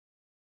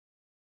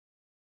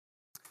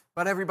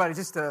But everybody,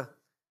 just to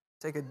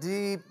take a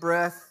deep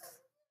breath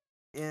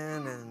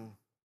in and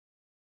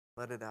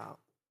let it out.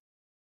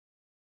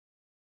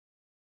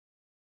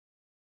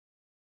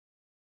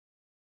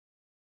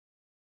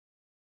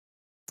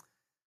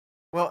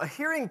 Well, a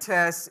hearing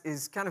test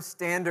is kind of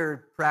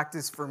standard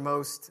practice for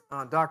most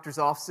doctors'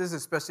 offices,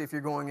 especially if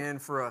you're going in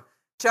for a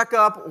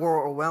checkup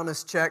or a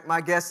wellness check. My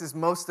guess is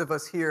most of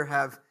us here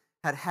have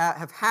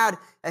had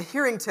a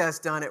hearing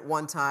test done at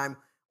one time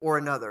or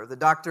another. The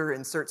doctor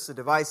inserts the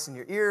device in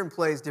your ear and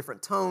plays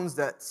different tones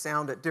that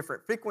sound at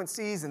different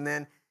frequencies, and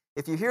then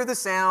if you hear the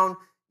sound,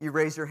 you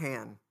raise your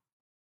hand.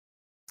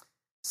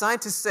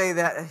 Scientists say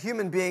that a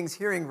human being's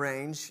hearing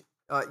range,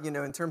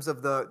 in terms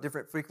of the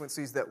different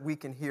frequencies that we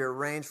can hear,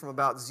 range from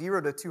about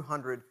 0 to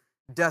 200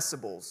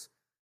 decibels.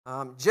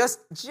 Just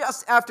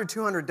after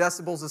 200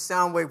 decibels, a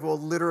sound wave will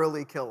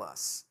literally kill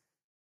us.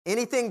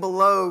 Anything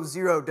below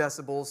 0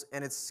 decibels,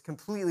 and it's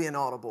completely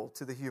inaudible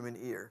to the human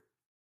ear.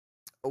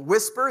 A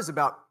whisper is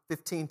about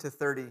 15 to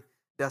 30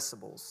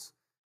 decibels.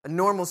 A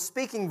normal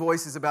speaking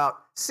voice is about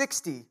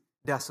 60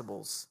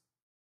 decibels.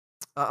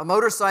 A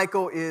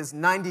motorcycle is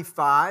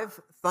 95,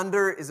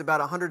 thunder is about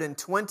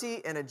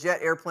 120, and a jet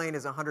airplane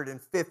is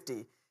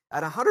 150.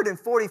 At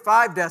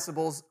 145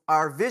 decibels,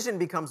 our vision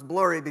becomes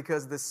blurry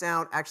because the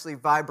sound actually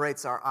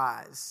vibrates our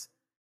eyes.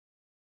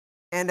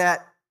 And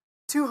at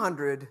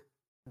 200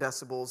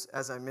 decibels,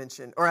 as I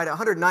mentioned, or at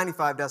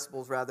 195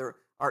 decibels rather,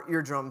 our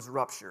eardrums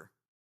rupture.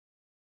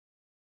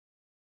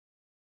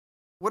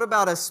 What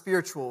about a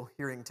spiritual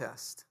hearing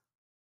test?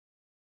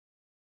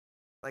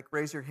 Like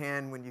raise your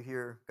hand when you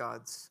hear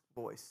God's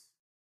voice.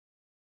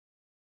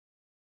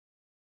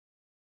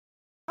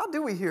 How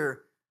do we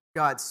hear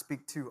God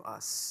speak to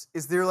us?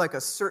 Is there like a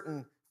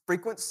certain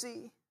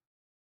frequency?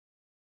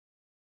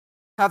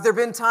 Have there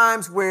been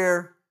times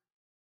where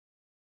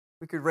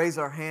we could raise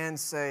our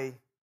hands, say,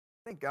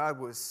 I think God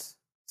was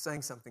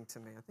saying something to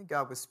me. I think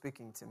God was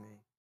speaking to me.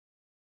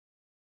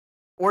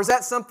 Or is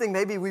that something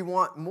maybe we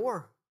want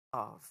more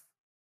of?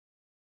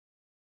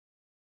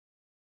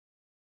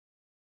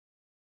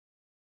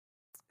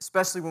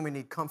 Especially when we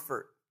need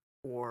comfort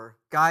or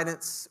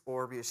guidance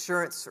or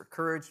reassurance or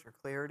courage or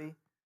clarity.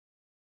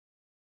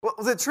 Well,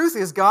 the truth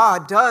is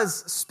God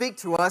does speak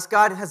to us.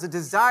 God has a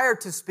desire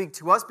to speak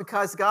to us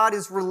because God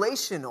is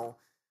relational.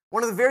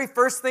 One of the very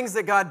first things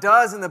that God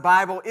does in the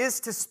Bible is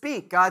to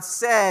speak. God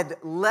said,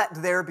 "Let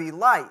there be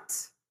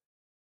light."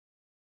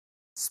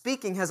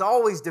 Speaking has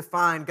always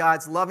defined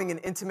God's loving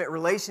and intimate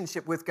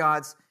relationship with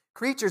God's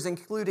creatures,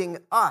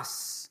 including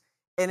us.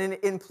 And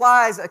it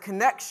implies a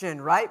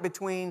connection, right,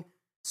 between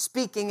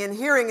speaking and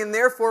hearing, and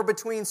therefore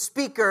between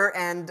speaker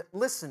and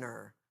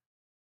listener.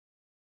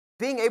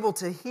 Being able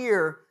to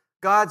hear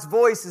God's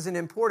voice is an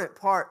important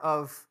part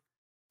of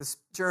this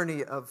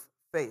journey of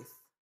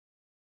faith.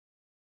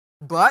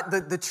 But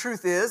the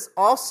truth is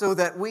also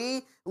that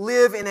we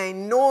live in a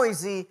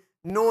noisy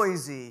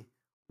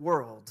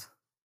world.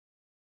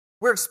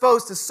 We're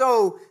exposed to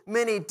so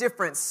many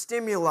different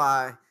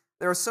stimuli.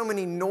 There are so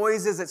many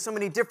noises at so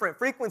many different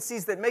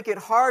frequencies that make it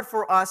hard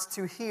for us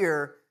to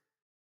hear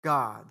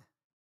God.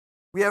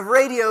 We have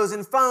radios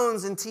and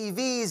phones and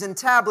TVs and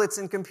tablets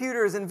and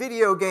computers and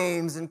video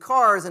games and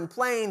cars and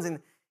planes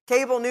and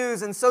cable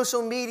news and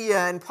social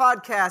media and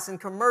podcasts and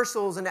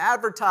commercials and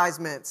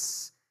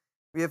advertisements.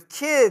 We have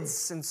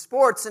kids and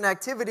sports and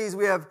activities.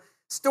 We have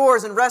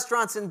stores and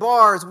restaurants and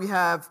bars. We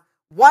have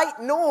white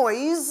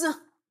noise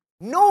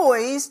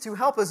to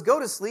help us go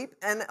to sleep,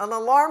 and an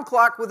alarm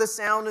clock with a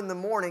sound in the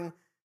morning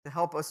to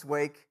help us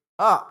wake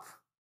up.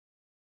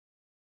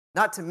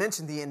 Not to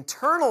mention the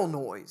internal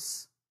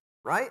noise,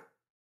 right?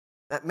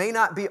 That may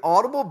not be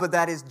audible, but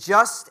that is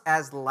just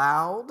as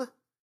loud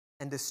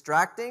and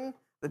distracting.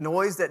 The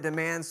noise that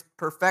demands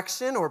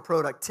perfection or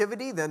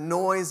productivity, the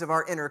noise of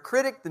our inner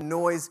critic, the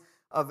noise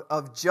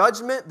of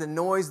judgment, the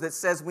noise that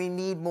says we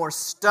need more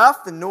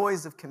stuff, the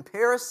noise of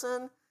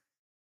comparison.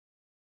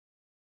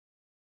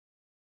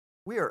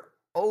 We are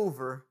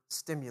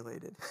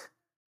overstimulated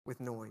with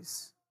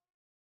noise.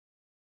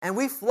 And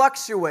we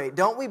fluctuate,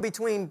 don't we,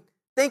 between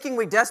thinking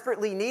we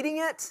desperately needing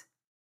it,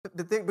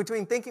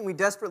 between thinking we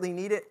desperately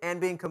need it and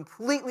being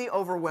completely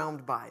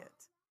overwhelmed by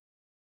it.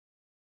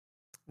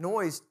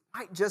 Noise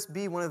might just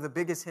be one of the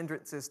biggest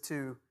hindrances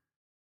to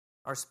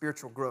our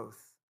spiritual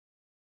growth.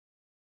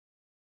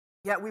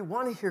 Yet we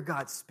want to hear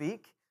God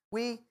speak.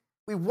 We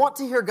want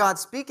to hear God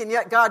speak, and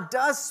yet God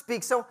does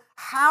speak. So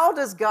how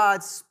does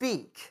God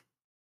speak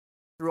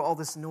through all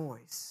this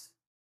noise?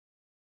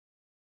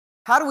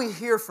 How do we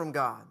hear from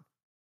God?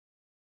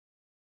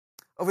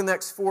 Over the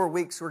next 4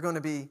 weeks, we're going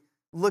to be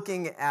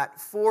looking at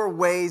 4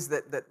 ways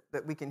that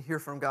we can hear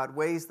from God,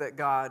 ways that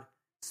God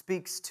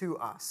speaks to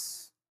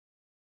us.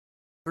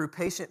 Through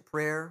patient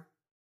prayer,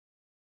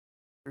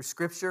 through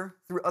Scripture,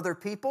 through other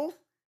people,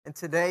 and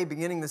today,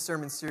 beginning the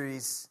sermon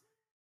series,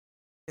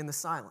 in the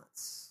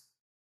silence.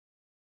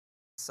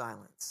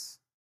 Silence.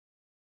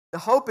 The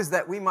hope is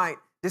that we might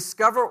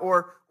discover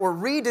or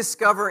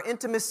rediscover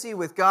intimacy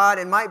with God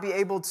and might be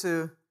able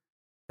to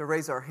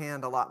raise our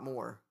hand a lot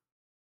more.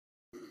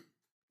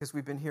 because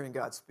we've been hearing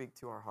God speak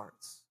to our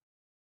hearts.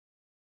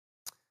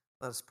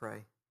 Let us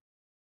pray.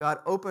 God,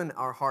 open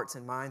our hearts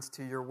and minds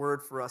to your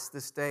word for us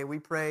this day. We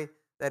pray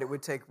that it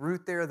would take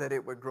root there, that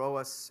it would grow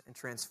us and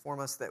transform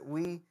us, that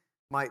we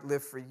might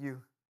live for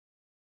you,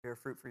 bear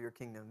fruit for your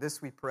kingdom.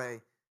 This we pray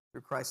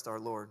through Christ our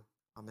Lord.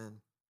 Amen.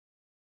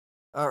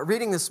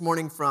 Reading this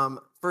morning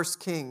from 1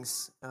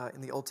 Kings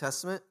in the Old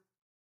Testament,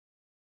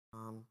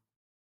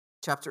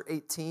 chapter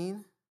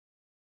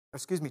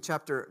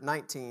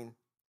 19,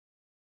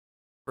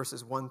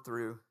 verses 1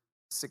 through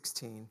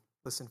 16.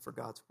 Listen for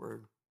God's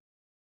word.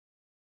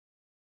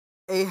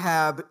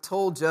 Ahab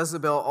told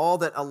Jezebel all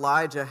that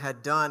Elijah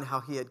had done,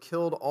 how he had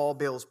killed all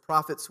Baal's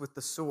prophets with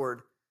the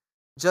sword.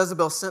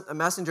 Jezebel sent a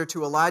messenger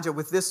to Elijah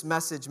with this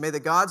message: "May the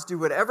gods do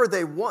whatever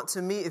they want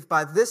to me if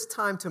by this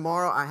time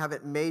tomorrow I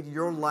haven't made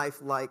your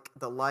life like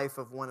the life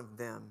of one of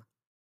them."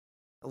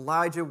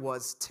 Elijah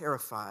was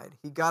terrified.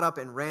 He got up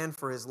and ran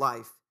for his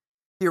life.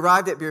 He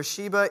arrived at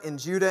Beersheba in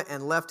Judah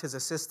and left his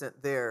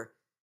assistant there.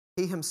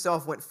 He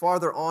himself went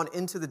farther on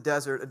into the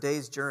desert, a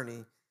day's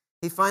journey.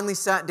 He finally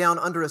sat down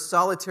under a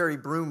solitary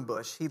broom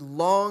bush. He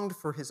longed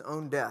for his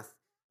own death.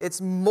 "It's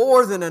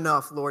more than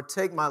enough, Lord.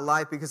 Take my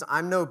life because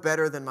I'm no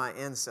better than my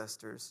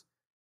ancestors."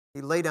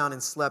 He lay down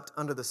and slept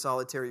under the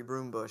solitary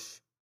broom bush.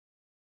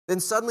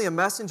 Then suddenly a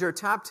messenger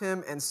tapped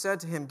him and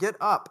said to him, "Get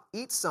up,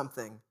 eat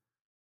something."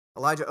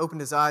 Elijah opened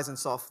his eyes and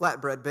saw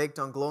flatbread baked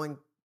on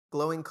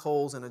glowing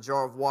coals and a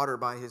jar of water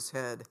by his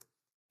head.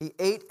 He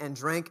ate and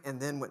drank and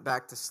then went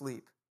back to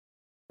sleep.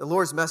 The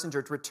Lord's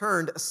messenger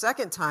returned a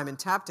second time and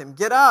tapped him.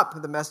 "Get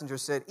up," the messenger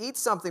said. "Eat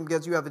something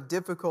because you have a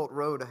difficult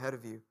road ahead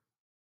of you."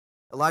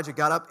 Elijah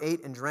got up,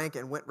 ate and drank,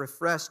 and went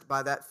refreshed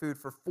by that food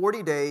for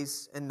 40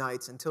 days and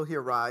nights until he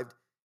arrived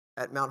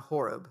at Mount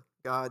Horeb,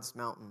 God's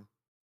mountain.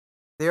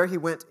 There he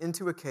went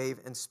into a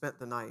cave and spent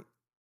the night.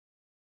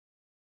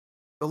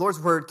 The Lord's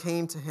word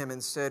came to him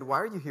and said, "Why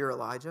are you here,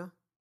 Elijah?"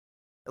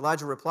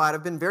 Elijah replied,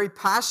 "I've been very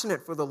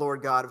passionate for the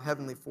Lord God of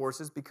heavenly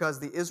forces because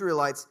the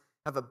Israelites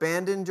have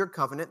abandoned your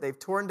covenant. They've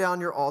torn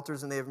down your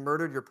altars and they have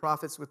murdered your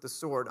prophets with the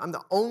sword. I'm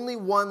the only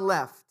one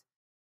left,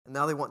 and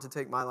now they want to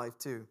take my life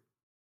too."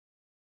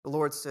 The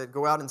Lord said,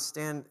 "Go out and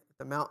stand at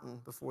the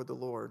mountain before the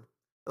Lord.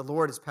 The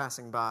Lord is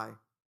passing by."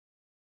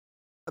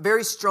 A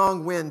very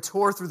strong wind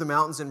tore through the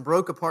mountains and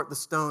broke apart the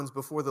stones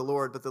before the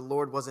Lord, but the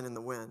Lord wasn't in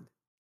the wind.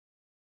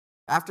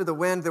 After the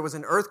wind, there was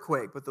an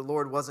earthquake, but the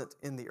Lord wasn't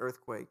in the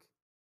earthquake.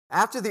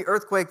 After the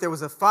earthquake, there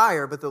was a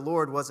fire, but the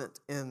Lord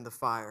wasn't in the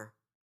fire.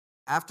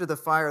 After the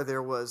fire,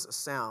 there was a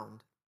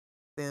sound,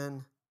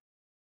 thin,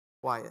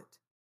 quiet.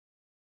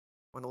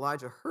 When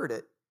Elijah heard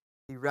it,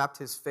 he wrapped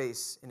his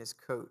face in his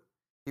coat.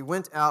 He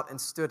went out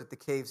and stood at the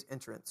cave's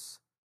entrance.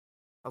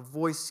 A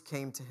voice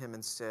came to him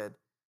and said,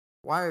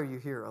 "Why are you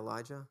here,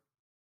 Elijah?"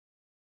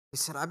 He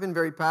said, "I've been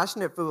very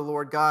passionate for the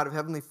Lord God of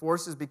heavenly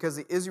forces because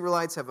the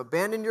Israelites have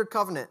abandoned your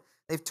covenant.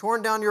 They've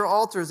torn down your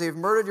altars. They've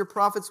murdered your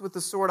prophets with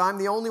the sword. I'm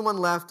the only one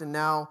left, and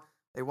now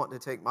they want to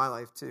take my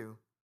life too."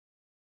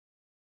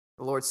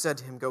 The Lord said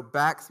to him, "Go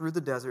back through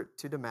the desert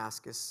to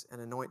Damascus and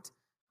anoint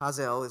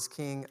Hazael as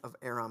king of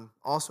Aram.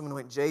 Also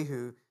anoint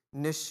Jehu,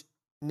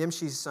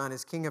 Nimshi's son,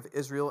 as king of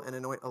Israel, and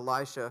anoint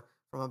Elisha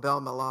from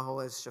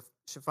Abel-Meholah as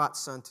Shaphat's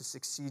son to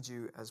succeed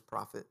you as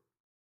prophet."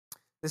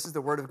 This is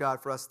the word of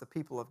God for us, the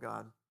people of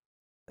God.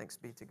 Thanks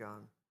be to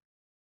God.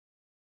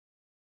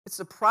 It's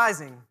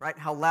surprising, right,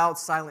 how loud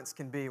silence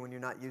can be when you're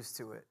not used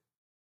to it,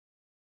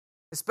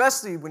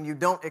 especially when you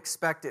don't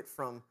expect it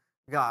from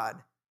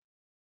God.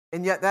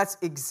 And yet that's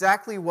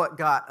exactly what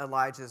got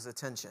Elijah's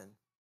attention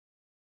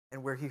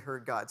and where he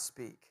heard God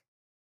speak.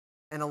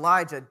 And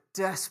Elijah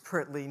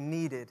desperately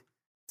needed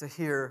to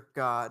hear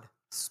God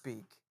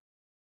speak.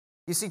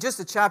 You see, just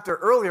a chapter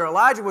earlier,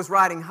 Elijah was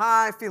riding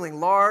high, feeling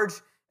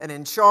large and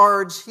in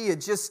charge. He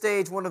had just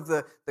staged one of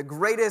the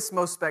greatest,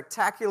 most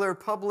spectacular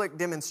public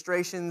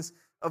demonstrations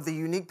of the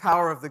unique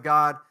power of the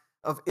God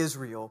of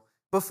Israel.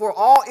 Before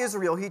all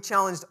Israel, he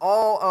challenged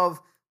all of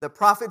the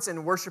prophets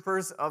and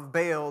worshipers of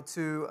Baal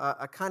to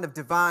a kind of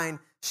divine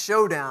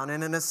showdown.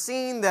 And in a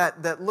scene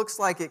that looks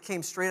like it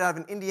came straight out of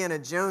an Indiana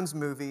Jones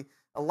movie,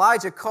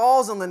 Elijah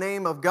calls on the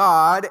name of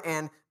God,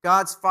 and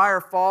God's fire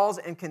falls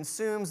and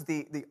consumes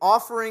the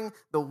offering,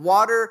 the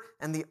water,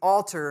 and the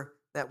altar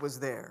that was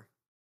there.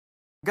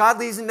 God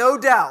leaves no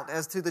doubt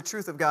as to the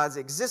truth of God's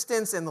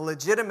existence and the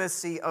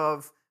legitimacy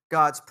of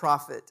God's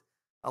prophet,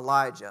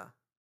 Elijah.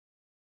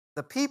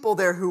 The people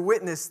there who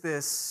witness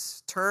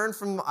this turn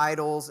from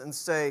idols and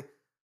say,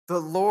 "The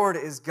Lord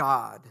is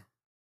God."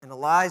 And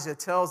Elijah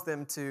tells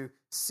them to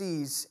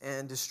seize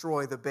and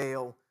destroy the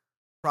Baal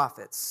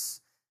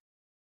prophets.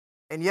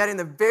 And yet in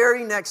the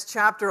very next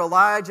chapter,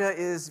 Elijah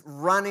is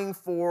running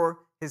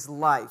for his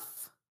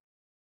life.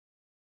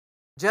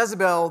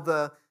 Jezebel,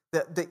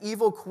 the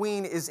evil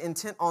queen, is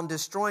intent on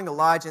destroying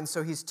Elijah, and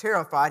so he's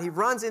terrified. He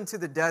runs into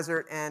the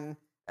desert and,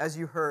 as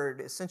you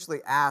heard,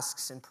 essentially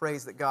asks and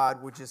prays that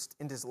God would just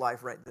end his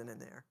life right then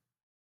and there.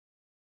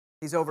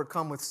 He's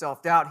overcome with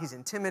self-doubt. He's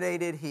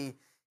intimidated.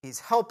 He's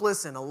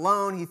helpless and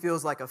alone. He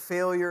feels like a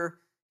failure.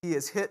 He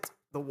has hit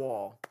the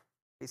wall.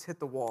 He's hit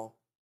the wall.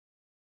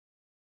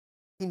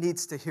 he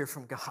needs to hear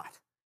from God.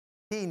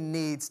 He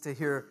needs to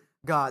hear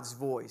God's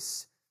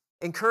voice.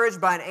 Encouraged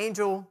by an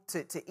angel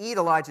to eat,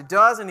 Elijah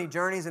does, and he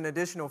journeys an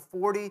additional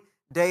 40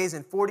 days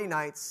and 40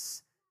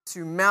 nights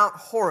to Mount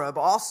Horeb,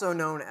 also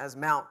known as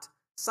Mount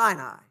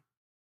Sinai.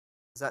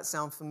 Does that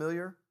sound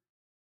familiar?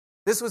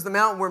 This was the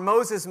mountain where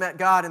Moses met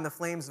God in the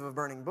flames of a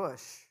burning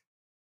bush.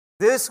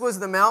 This was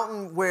the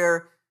mountain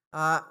where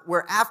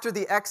after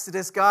the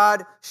Exodus,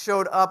 God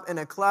showed up in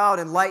a cloud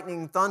and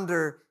lightning,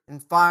 thunder,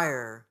 and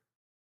fire.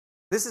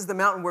 This is the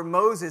mountain where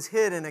Moses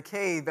hid in a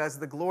cave as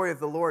the glory of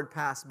the Lord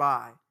passed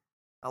by,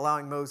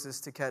 allowing Moses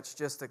to catch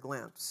just a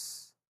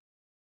glimpse.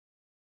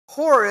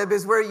 Horeb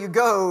is where you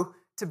go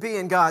to be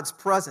in God's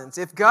presence.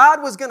 If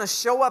God was going to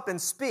show up and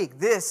speak,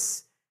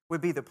 this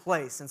would be the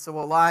place. And so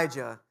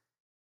Elijah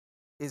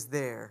is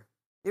there.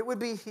 It would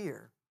be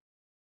here.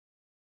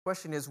 The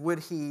question is, would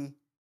he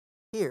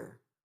hear?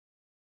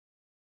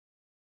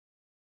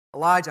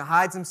 Elijah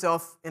hides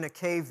himself in a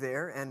cave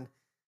there, and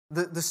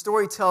the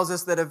story tells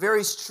us that a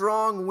very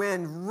strong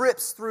wind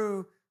rips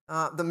through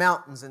the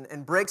mountains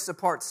and breaks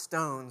apart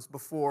stones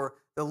before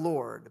the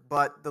Lord.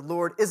 But the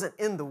Lord isn't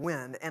in the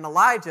wind, and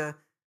Elijah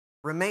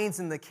remains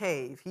in the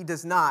cave. He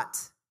does not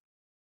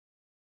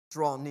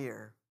draw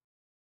near.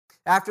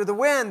 After the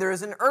wind, there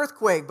is an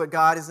earthquake, but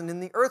God isn't in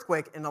the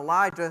earthquake, and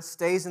Elijah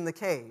stays in the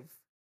cave,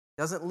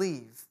 doesn't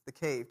leave the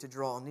cave to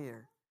draw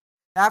near.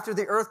 After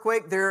the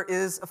earthquake, there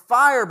is a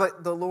fire,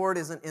 but the Lord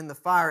isn't in the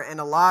fire, and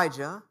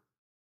Elijah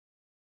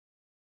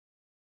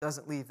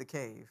doesn't leave the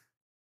cave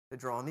to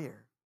draw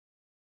near.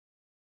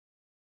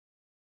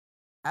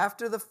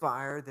 After the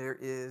fire, there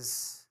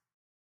is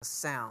a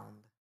sound,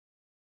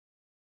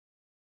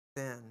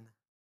 thin,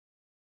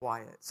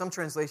 quiet. Some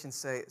translations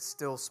say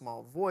still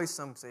small voice,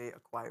 some say a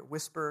quiet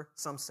whisper,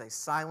 some say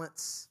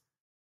silence.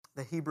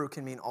 The Hebrew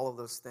can mean all of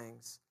those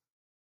things.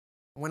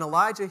 When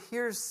Elijah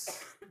hears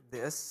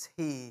this,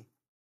 he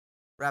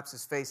wraps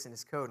his face in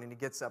his coat and he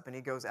gets up and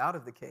he goes out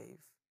of the cave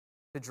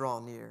to draw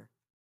near.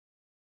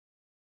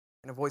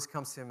 And a voice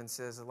comes to him and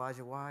says,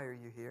 "Elijah, why are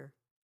you here?"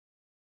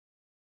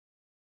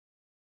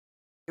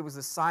 It was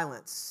the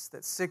silence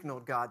that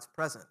signaled God's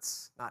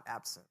presence, not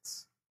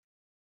absence.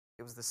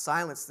 It was the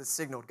silence that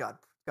signaled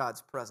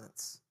God's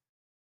presence,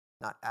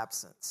 not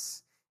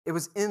absence. It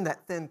was in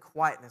that thin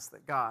quietness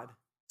that God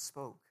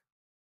spoke.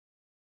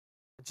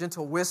 A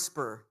gentle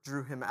whisper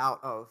drew him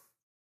out of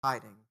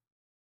hiding,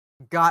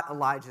 got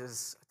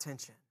Elijah's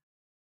attention.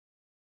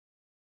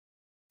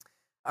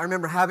 I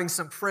remember having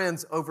some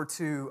friends over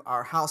to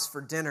our house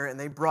for dinner, and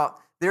they brought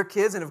their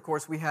kids, and of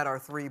course we had our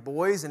 3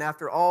 boys, and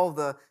after all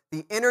the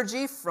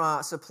energy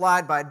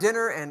supplied by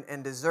dinner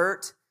and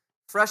dessert,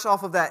 fresh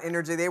off of that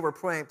energy, they were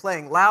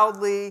playing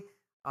loudly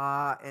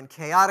and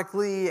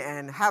chaotically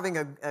and having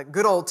a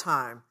good old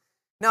time.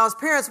 Now, as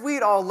parents,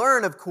 we'd all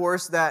learn, of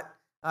course, that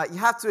you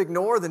have to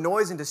ignore the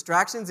noise and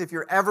distractions if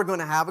you're ever going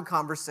to have a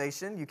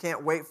conversation. You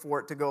can't wait for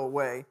it to go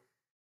away.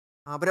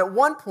 But at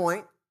one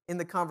point in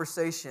the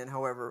conversation,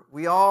 however,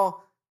 we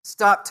all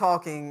stopped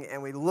talking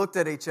and we looked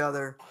at each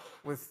other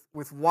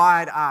with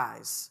wide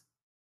eyes.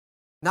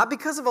 Not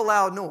because of a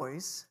loud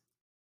noise,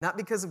 not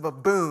because of a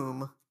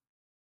boom,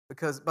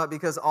 but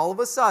because all of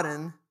a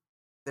sudden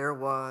there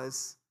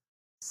was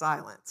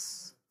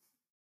silence.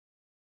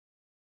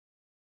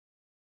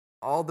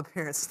 All the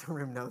parents in the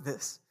room know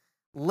this.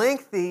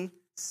 Lengthy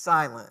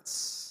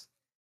silence.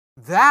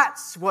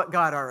 That's what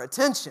got our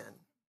attention.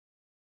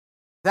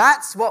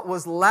 That's what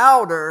was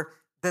louder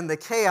than the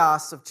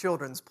chaos of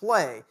children's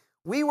play.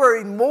 We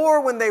worried more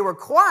when they were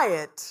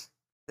quiet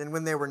than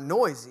when they were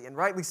noisy, and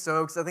rightly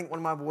so, because I think one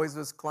of my boys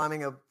was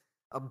climbing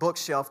a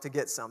bookshelf to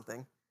get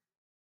something.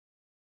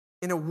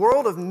 In a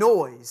world of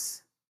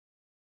noise,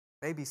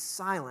 maybe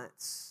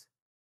silence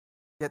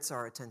gets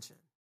our attention.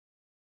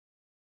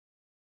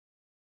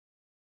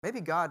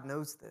 Maybe God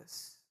knows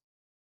this.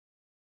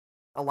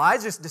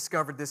 Elijah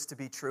discovered this to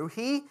be true.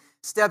 He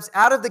steps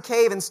out of the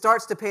cave and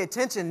starts to pay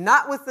attention,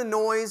 not with the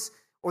noise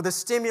or the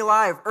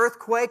stimuli of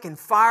earthquake and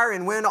fire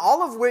and wind,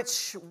 all of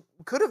which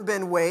could have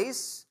been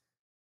ways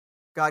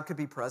God could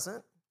be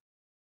present,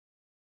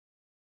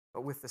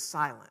 but with the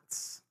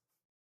silence.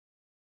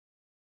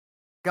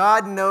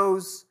 God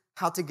knows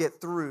how to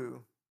get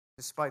through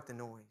despite the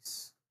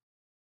noise.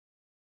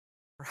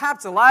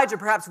 Perhaps Elijah,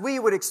 perhaps we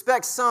would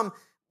expect some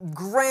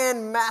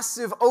grand,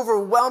 massive,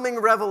 overwhelming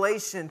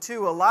revelation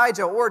to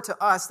Elijah or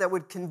to us that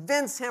would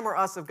convince him or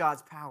us of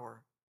God's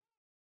power.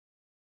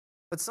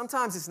 But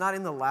sometimes it's not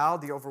in the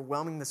loud, the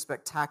overwhelming, the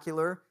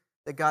spectacular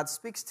that God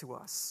speaks to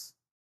us.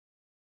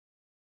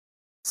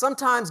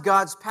 Sometimes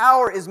God's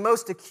power is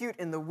most acute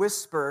in the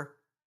whisper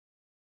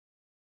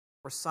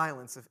or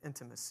silence of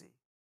intimacy.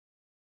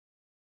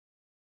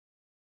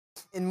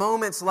 In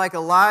moments like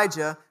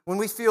Elijah, when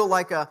we feel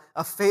like a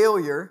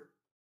failure,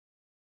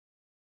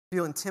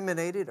 feel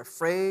intimidated,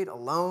 afraid,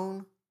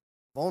 alone,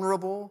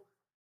 vulnerable,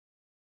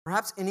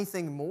 perhaps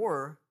anything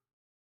more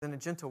than a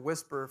gentle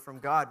whisper from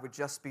God would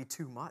just be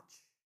too much.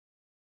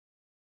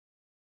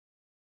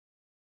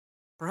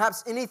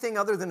 Perhaps anything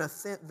other than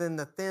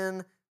the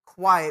thin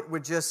quiet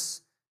would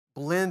just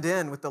blend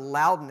in with the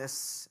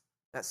loudness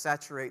that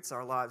saturates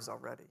our lives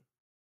already.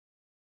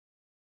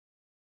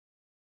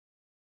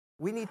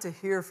 We need to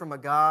hear from a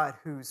God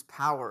whose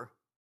power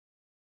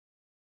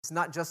is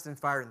not just in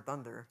fire and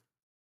thunder,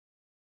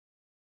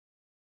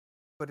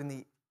 but in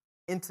the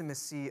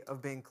intimacy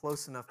of being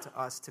close enough to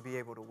us to be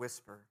able to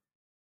whisper.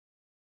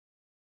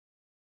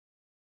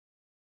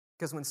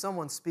 Because when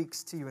someone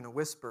speaks to you in a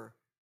whisper,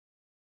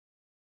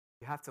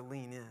 you have to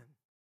lean in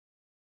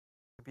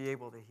to be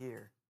able to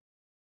hear.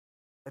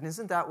 And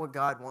isn't that what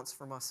God wants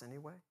from us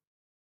anyway?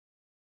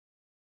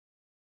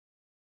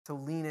 To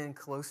lean in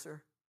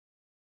closer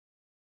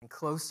and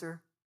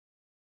closer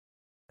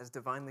as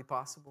divinely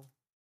possible.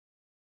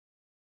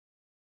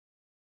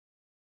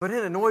 But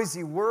in a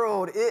noisy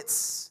world,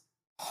 it's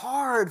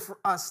hard for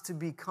us to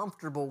be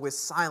comfortable with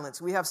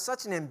silence. We have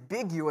such an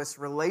ambiguous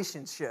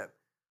relationship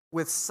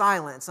with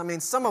silence. I mean,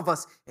 some of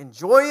us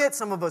enjoy it.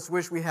 Some of us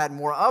wish we had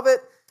more of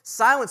it.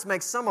 Silence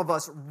makes some of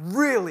us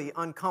really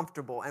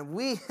uncomfortable, and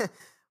we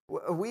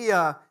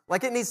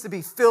like it needs to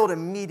be filled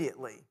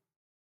immediately.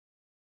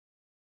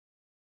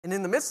 And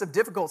in the midst of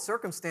difficult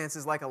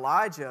circumstances like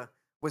Elijah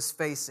was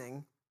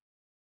facing,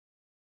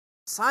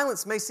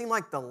 silence may seem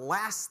like the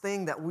last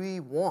thing that we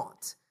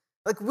want.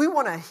 Like we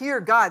want to hear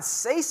God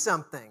say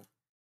something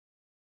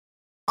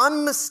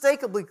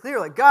unmistakably clear.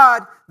 Like,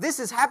 God, this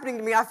is happening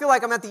to me. I feel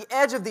like I'm at the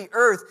edge of the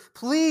earth.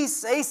 Please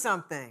say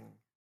something.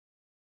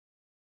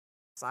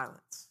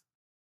 Silence,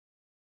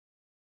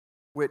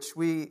 which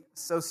we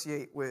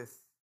associate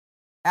with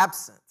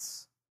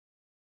absence.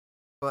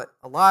 But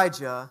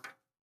Elijah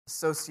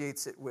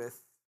associates it with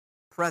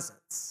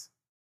presence.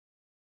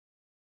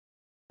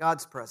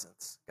 God's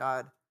presence.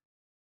 God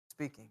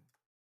speaking.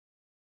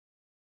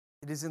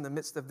 It is in the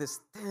midst of this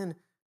thin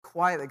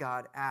quiet that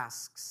God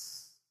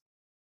asks,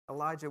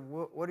 Elijah,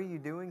 what are you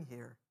doing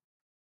here?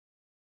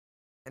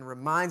 And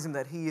reminds him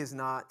that he is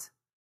not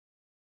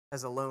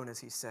as alone as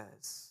he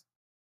says.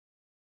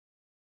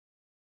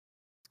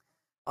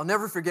 I'll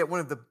never forget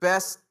one of the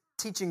best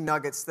teaching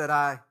nuggets that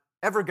I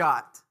ever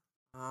got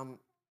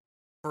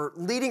for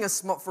leading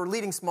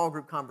small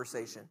group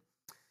conversation.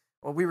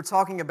 Well, we were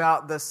talking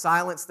about the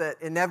silence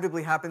that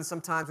inevitably happens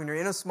sometimes when you're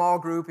in a small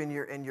group and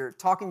you're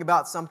talking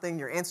about something,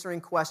 you're answering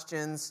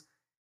questions.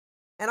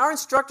 And our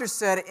instructor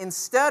said,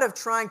 instead of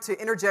trying to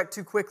interject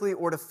too quickly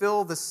or to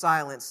fill the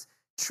silence,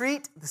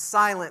 treat the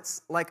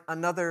silence like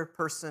another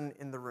person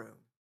in the room.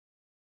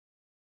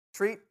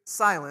 Treat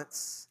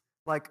silence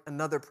like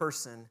another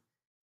person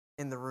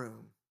in the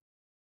room.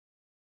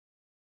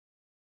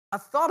 I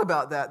thought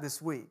about that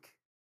this week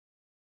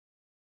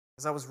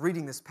as I was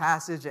reading this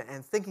passage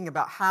and thinking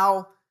about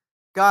how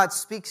God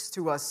speaks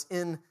to us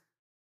in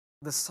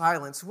the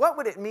silence. What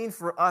would it mean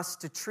for us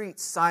to treat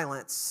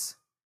silence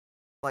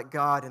like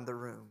God in the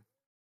room?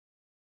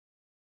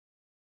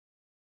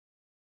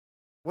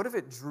 What if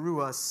it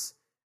drew us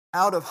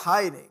out of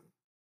hiding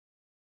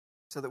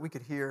so that we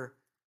could hear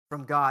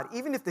from God,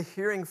 even if the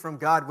hearing from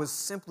God was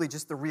simply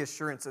just the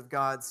reassurance of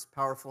God's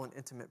powerful and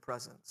intimate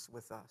presence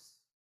with us?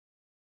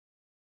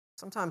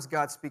 Sometimes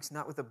God speaks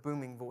not with a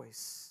booming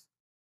voice,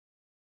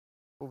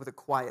 but with a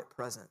quiet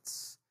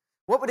presence.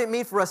 What would it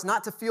mean for us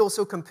not to feel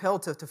so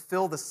compelled to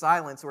fill the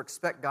silence or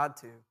expect God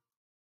to?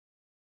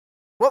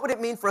 What would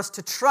it mean for us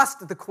to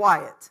trust the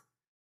quiet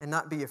and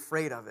not be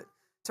afraid of it?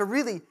 To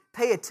really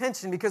pay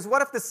attention, because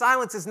what if the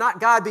silence is not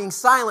God being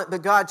silent,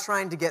 but God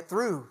trying to get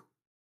through?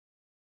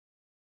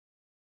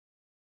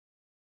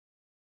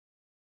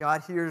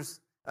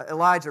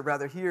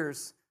 Elijah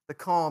hears the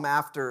calm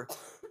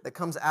that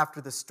comes after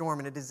the storm,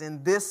 and it is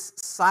in this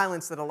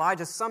silence that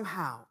Elijah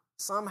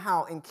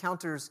somehow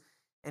encounters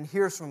and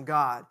hears from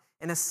God,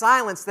 in a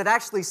silence that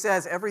actually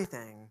says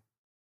everything.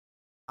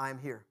 I am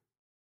here.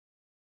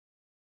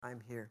 I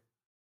am here.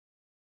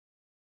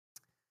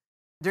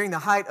 During the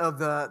height of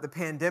the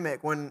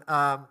pandemic, when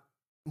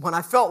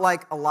I felt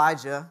like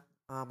Elijah,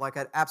 like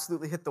I'd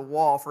absolutely hit the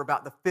wall for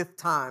about the fifth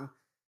time,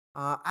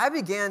 I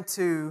began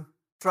to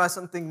try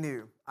something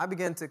new. I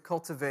began to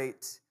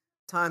cultivate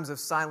times of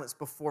silence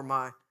before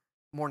my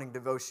morning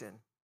devotion.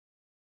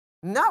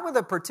 Not with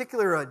a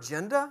particular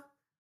agenda,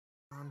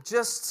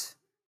 just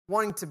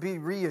wanting to be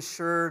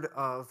reassured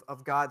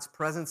of God's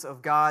presence,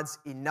 of God's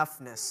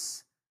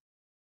enoughness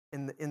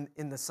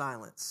in the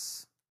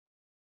silence.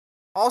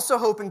 Also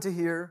hoping to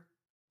hear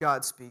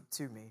God speak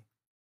to me.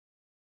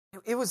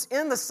 It was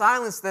in the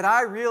silence that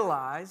I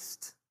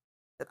realized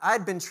that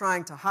I'd been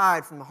trying to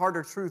hide from the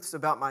harder truths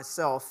about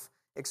myself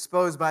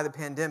exposed by the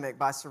pandemic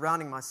by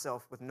surrounding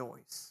myself with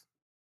noise.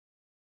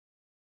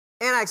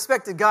 And I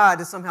expected God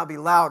to somehow be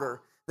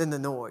louder than the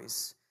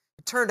noise.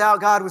 It turned out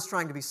God was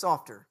trying to be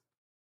softer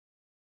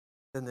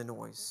than the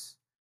noise,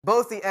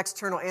 both the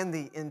external and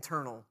the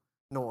internal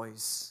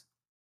noise.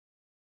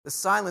 The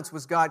silence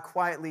was God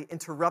quietly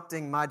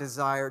interrupting my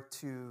desire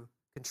to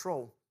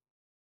control,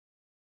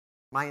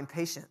 my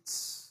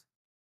impatience.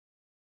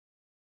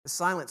 The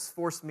silence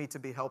forced me to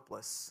be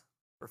helpless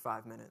for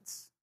 5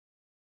 minutes.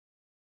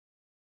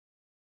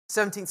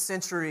 17th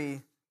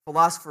century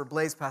philosopher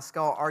Blaise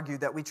Pascal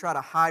argued that we try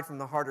to hide from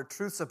the harder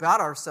truths about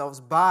ourselves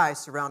by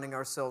surrounding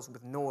ourselves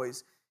with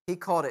noise. He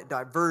called it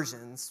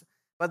diversions.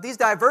 But these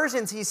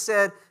diversions, he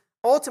said,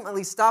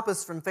 ultimately stop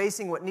us from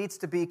facing what needs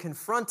to be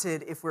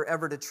confronted if we're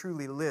ever to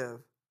truly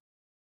live.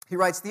 He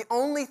writes, "The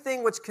only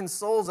thing which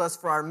consoles us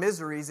for our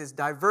miseries is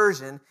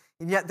diversion,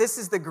 and yet this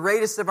is the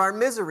greatest of our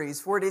miseries,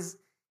 for it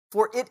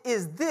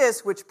is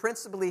this which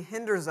principally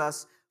hinders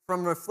us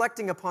from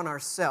reflecting upon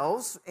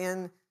ourselves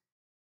and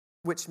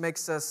which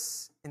makes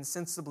us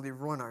insensibly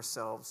ruin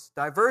ourselves.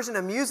 Diversion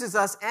amuses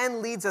us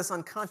and leads us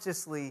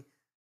unconsciously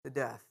to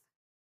death."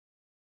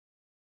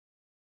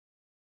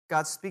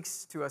 God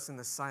speaks to us in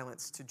the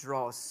silence to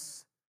draw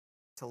us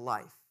to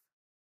life.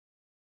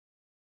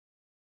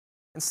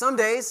 And some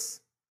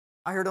days,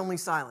 I heard only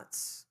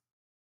silence.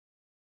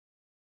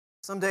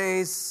 Some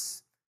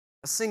days,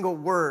 a single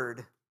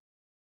word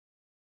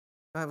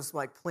that was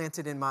like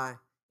planted in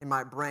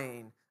my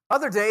brain.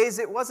 Other days,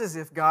 it was as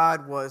if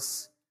God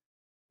was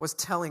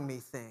telling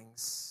me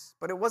things.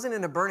 But it wasn't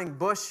in a burning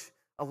bush,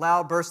 a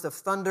loud burst of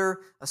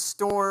thunder, a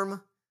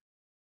storm.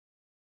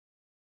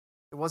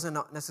 It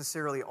wasn't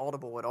necessarily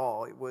audible at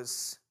all. It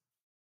was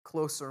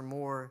closer,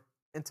 more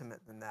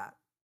intimate than that.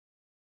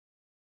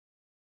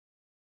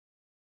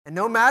 And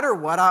no matter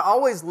what, I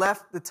always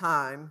left the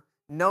time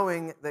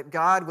knowing that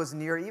God was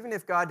near, even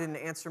if God didn't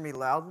answer me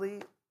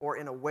loudly or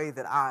in a way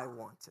that I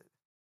wanted.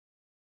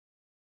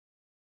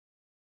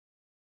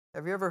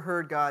 Have you ever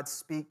heard God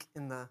speak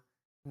in the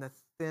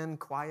thin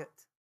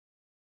quiet?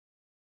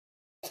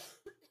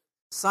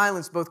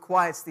 Silence both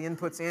quiets the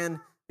inputs and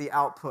the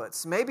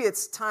outputs. Maybe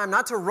it's time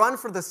not to run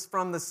from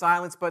the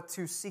silence, but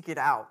to seek it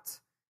out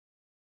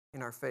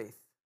in our faith.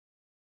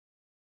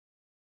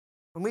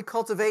 When we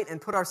cultivate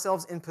and put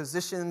ourselves in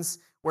positions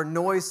where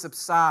noise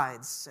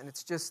subsides and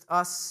it's just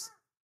us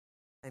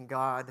and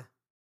God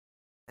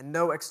and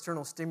no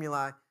external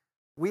stimuli,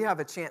 we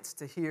have a chance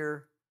to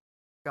hear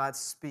God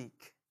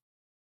speak.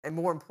 And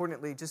more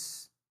importantly,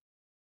 just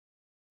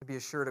to be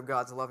assured of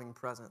God's loving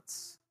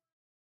presence.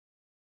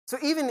 So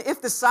even if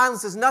the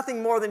silence is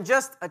nothing more than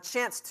just a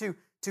chance to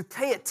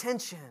pay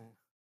attention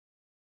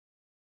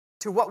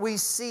to what we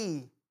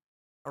see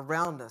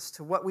around us,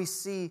 to what we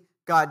see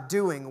God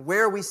doing,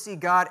 where we see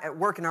God at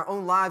work in our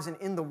own lives and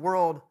in the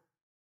world,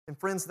 and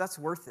friends, that's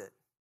worth it.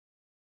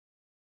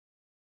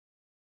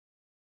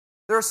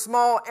 There are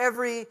small,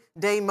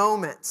 everyday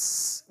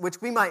moments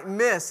which we might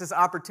miss as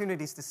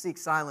opportunities to seek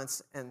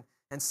silence and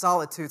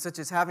solitude, such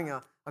as having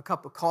a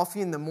cup of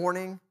coffee in the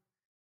morning,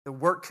 the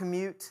work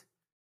commute,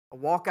 a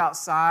walk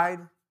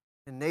outside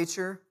in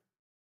nature,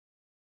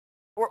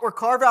 or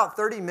carve out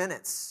 30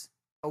 minutes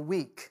a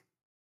week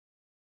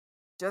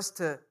just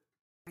to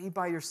be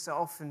by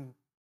yourself and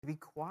be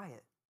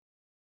quiet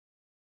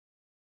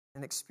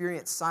and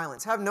experience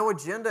silence. Have no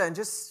agenda and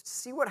just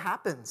see what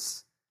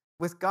happens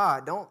with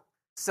God. Don't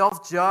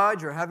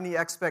self-judge or have any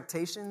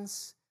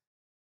expectations.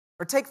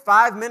 Or take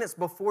 5 minutes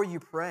before you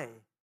pray.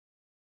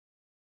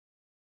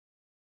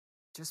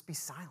 Just be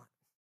silent.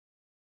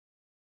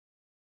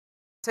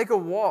 Take a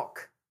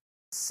walk.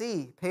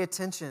 Pay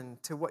attention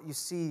to what you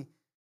see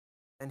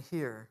and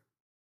hear.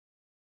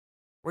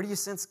 Where do you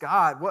sense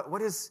God?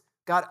 What is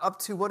God up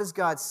to? What is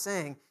God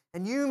saying?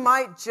 And you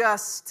might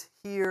just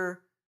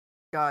hear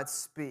God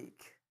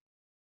speak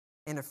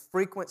in a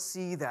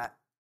frequency that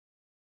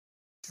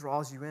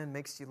draws you in,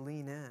 makes you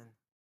lean in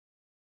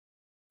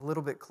a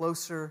little bit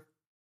closer,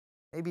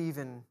 maybe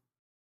even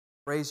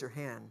raise your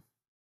hand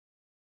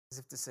as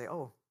if to say,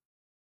 "Oh,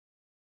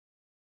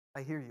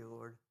 I hear you,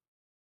 Lord."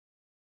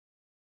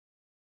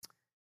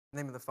 In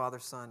the name of the Father,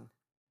 Son,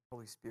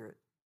 Holy Spirit.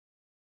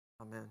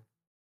 Amen.